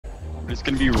There's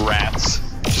gonna be rats.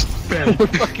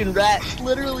 Fucking rats,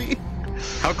 literally.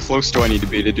 How close do I need to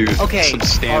be to do a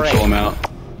substantial amount?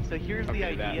 So here's the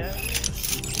idea.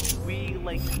 We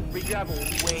grab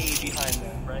way behind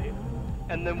them, right?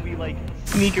 And then we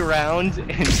sneak around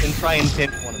and try and pin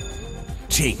one of them.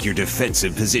 Take your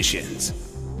defensive positions.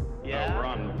 Yeah.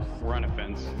 We're on a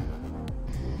fence.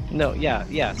 No,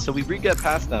 yeah. So we get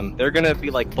past them. They're gonna be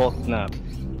bulking up.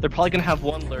 They're probably gonna have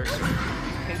one lurk.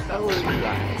 Pinch that lurk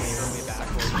back, way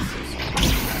backwards.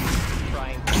 Try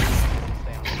and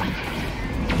stay on.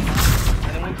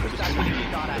 And then when we push that we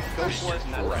shot at, go for it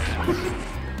and that's right.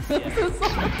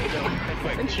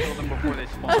 I'm so Kill them before they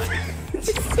spawn.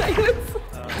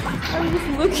 I was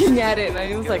looking at it and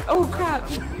I was like, oh crap.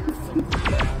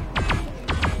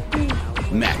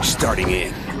 Match starting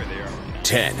in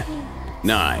 10,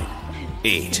 9,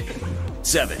 8,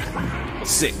 7,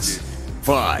 6,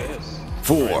 5,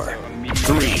 4,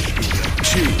 3,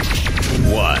 2,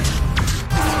 1.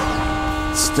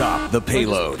 Stop the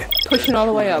payload. Pushing all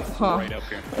the way up, huh? Right up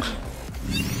here.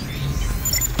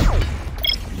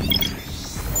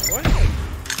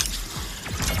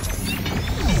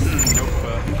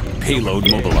 Payload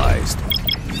mobilized.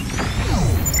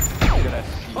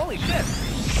 Holy shit!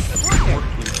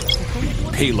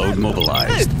 Payload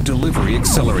mobilized. Delivery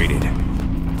accelerated.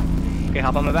 Okay,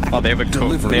 hop on my back. Oh, they have a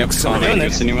Delivery they have accelerated.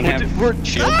 Does anyone have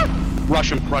shield?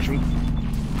 Rush him. Rush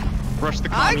the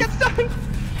commie. I got stunned!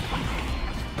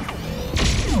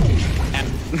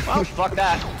 Well, fuck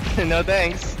that. No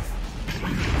thanks.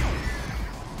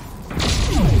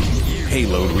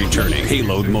 Payload returning.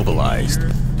 Payload mobilized.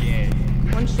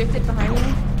 One shifted behind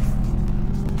me.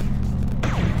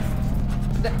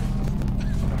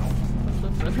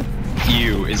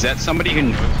 You, is that somebody who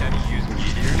knows how to use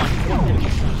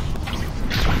meteors?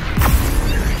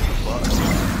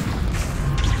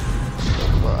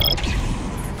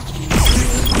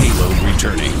 Payload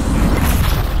returning.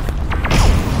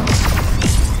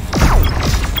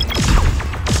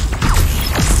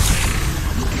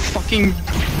 Fucking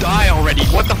die already!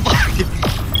 What the fuck?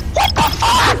 What the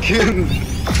fuck?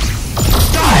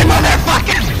 Die,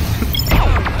 motherfucker!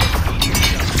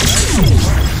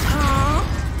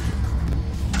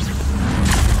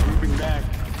 Moving back.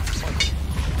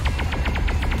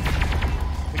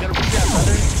 We gotta reach out,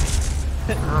 brother.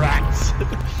 Rats.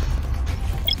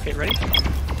 Okay, ready?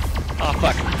 Oh,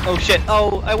 fuck. Oh, shit.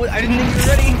 Oh, I didn't think you were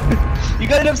ready. You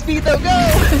got enough speed, though. Go!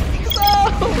 Go!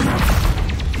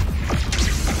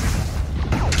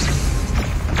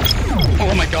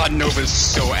 Oh my god, Nova's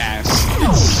so ass.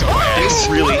 It's so ass.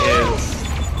 It really is.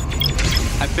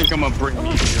 I think I'm gonna bring me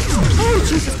here. Oh,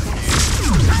 Jesus.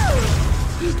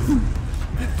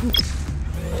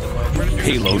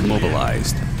 Payload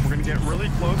mobilized. We're gonna get really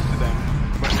close to them,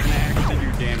 but we're gonna actually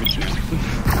do damage now.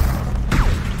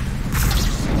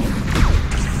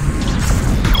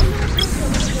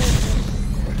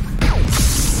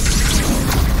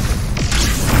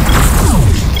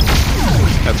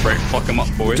 That's right, fuck them up,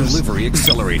 boys. Delivery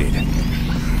accelerated.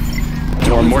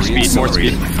 More speed, more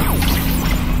speed.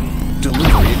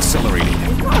 Delivery accelerated.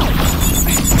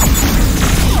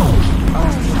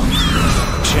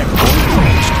 Checkpoint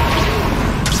reached.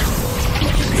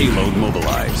 Payload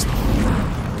mobilized.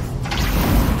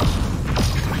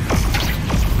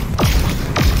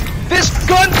 This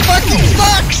gun fucking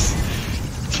sucks!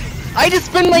 I just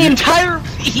spent my entire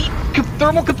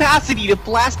thermal capacity to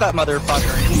blast that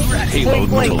motherfucker. Payload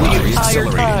Point blank the mobilized. entire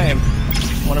Accelerated. time.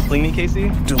 Wanna fling me, Casey?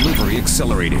 Delivery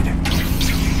accelerated.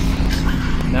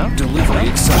 No? Delivery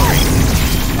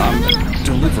accelerated.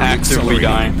 Delivery Actively accelerated.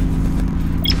 dying.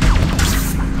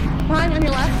 Behind, on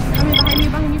your left. I mean,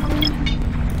 behind you.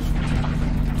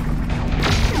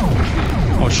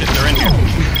 Oh shit, they're in here.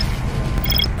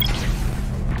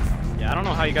 Yeah, I don't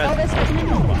know how you guys Oh, that's go happening.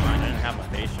 behind. I didn't have my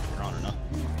patient on or nothing.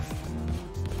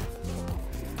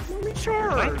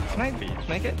 Sure. Can I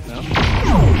make it? No.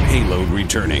 Payload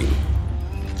returning.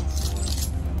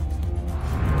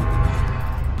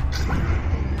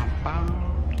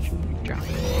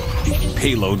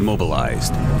 Payload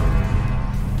mobilized.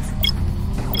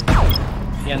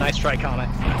 Yeah, nice try, Comet.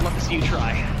 I'd love to see you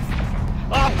try.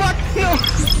 Oh, fuck! No!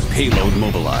 Payload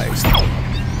mobilized.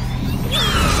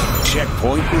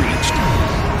 Checkpoint reached.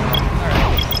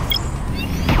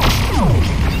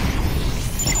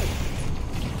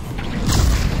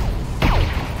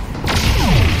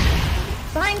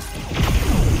 Behind.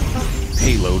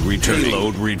 Payload returning.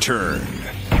 Payload returned.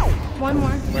 One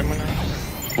more.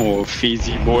 Oh,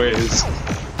 Feezy boys.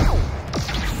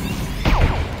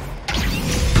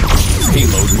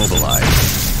 Payload mobilized.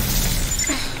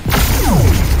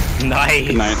 Nice!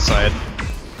 Good night, side.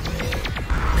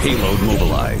 Payload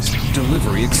mobilized.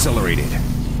 Delivery accelerated.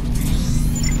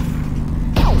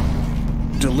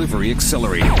 Delivery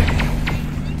accelerated.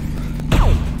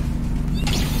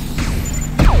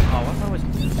 Oh, what was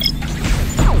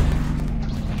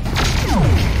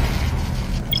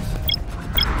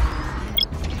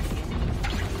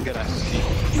Good idea.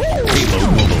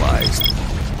 Payload mobilized.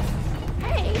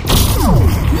 Hey!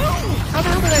 How the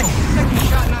hell did that second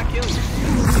shot not kill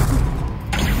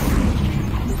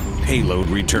you? Payload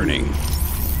returning.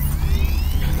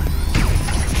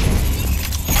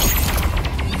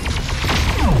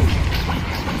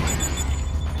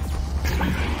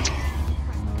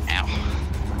 Ow.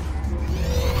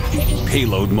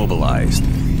 Payload mobilized.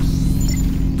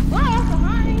 Whoa,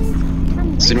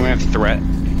 behind! Does anyone have threat?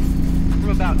 From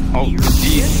about Oh, here,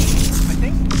 D. I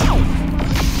think.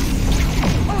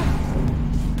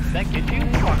 Did that get you?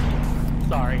 Fuck.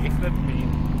 Sorry, that's me.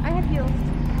 I have heals.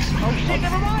 Oh shit,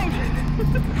 never mind!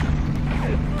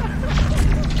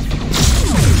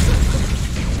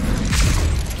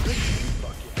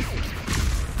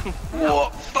 Whoa,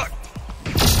 fuck.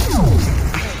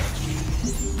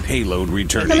 Payload As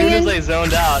returning. soon as I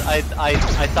zoned out, I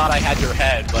thought I had your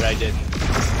head, but I didn't.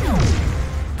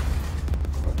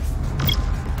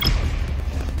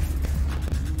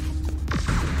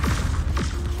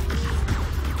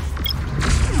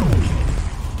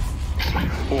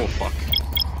 Oh, fuck.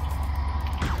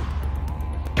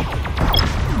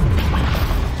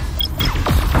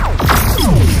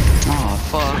 Oh,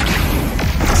 fuck.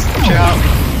 Watch out.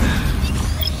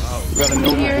 We got a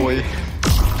Nova Here. boy.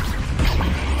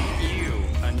 You,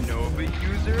 a Nova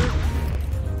user?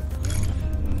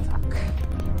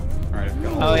 Alright, I've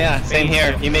got Oh yeah, same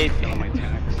here. You made. all my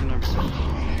attacks and everything.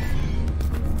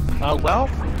 Oh well.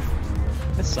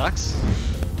 This sucks.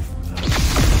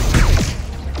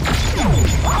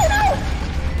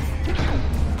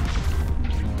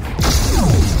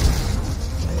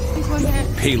 He's 1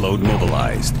 minute. Payload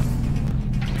mobilized.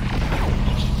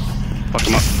 Fuck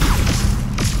him up.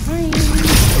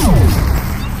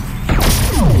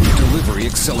 Delivery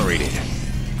accelerated.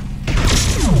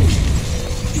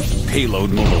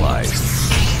 Payload mobilized.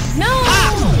 No!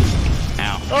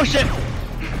 Ow. Oh shit!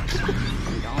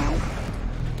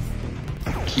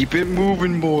 Keep it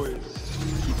moving, boys.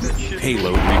 Keep that shit.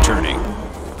 Payload returning.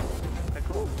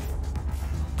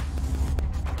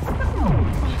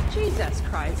 Jesus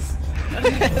Christ.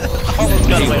 Almost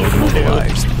got away Payload with it, too.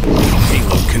 mobilized.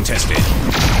 Payload contested.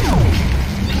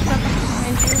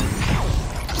 Behind you.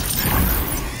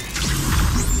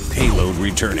 Payload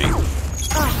returning.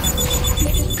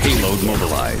 Payload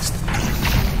mobilized.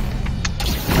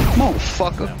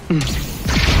 Motherfucker.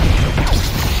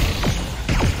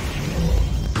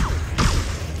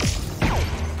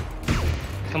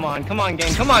 Come on, come on,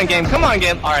 game, come on, game, come on,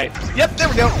 game. Alright. Yep, there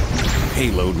we go.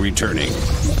 Payload returning.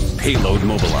 Payload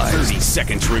mobilized. 30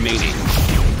 seconds remaining.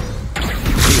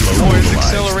 Payload Boys, mobilized.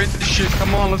 accelerate this shit.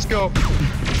 Come on, let's go.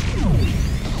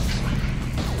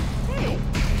 Hey.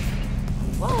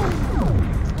 Whoa.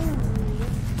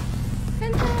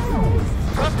 Princess.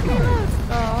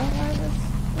 Oh,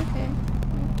 okay.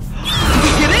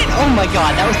 Get it? Oh my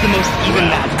god, that was the most even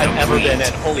match I've ever been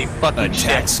in. Holy fucking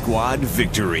Attack shit. squad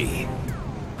victory.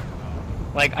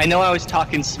 Like, I know I was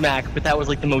talking smack, but that was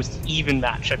like the most even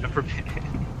match I've ever been in.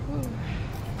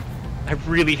 I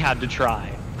really had to try.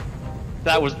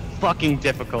 That was fucking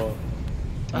difficult.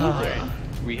 Alright.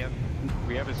 We have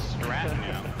a strat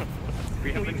now.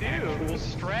 We have an actual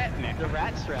strat now. The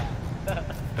rat strat.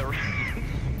 The rat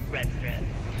strat. Rat strat.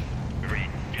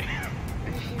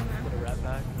 The rat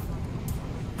pack.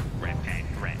 Rat pack,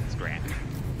 rat strat.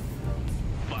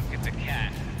 Fuck, it's a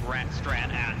cat. Rat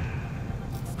strat out.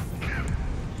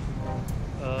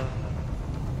 I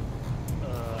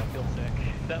feel sick.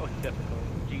 That was difficult.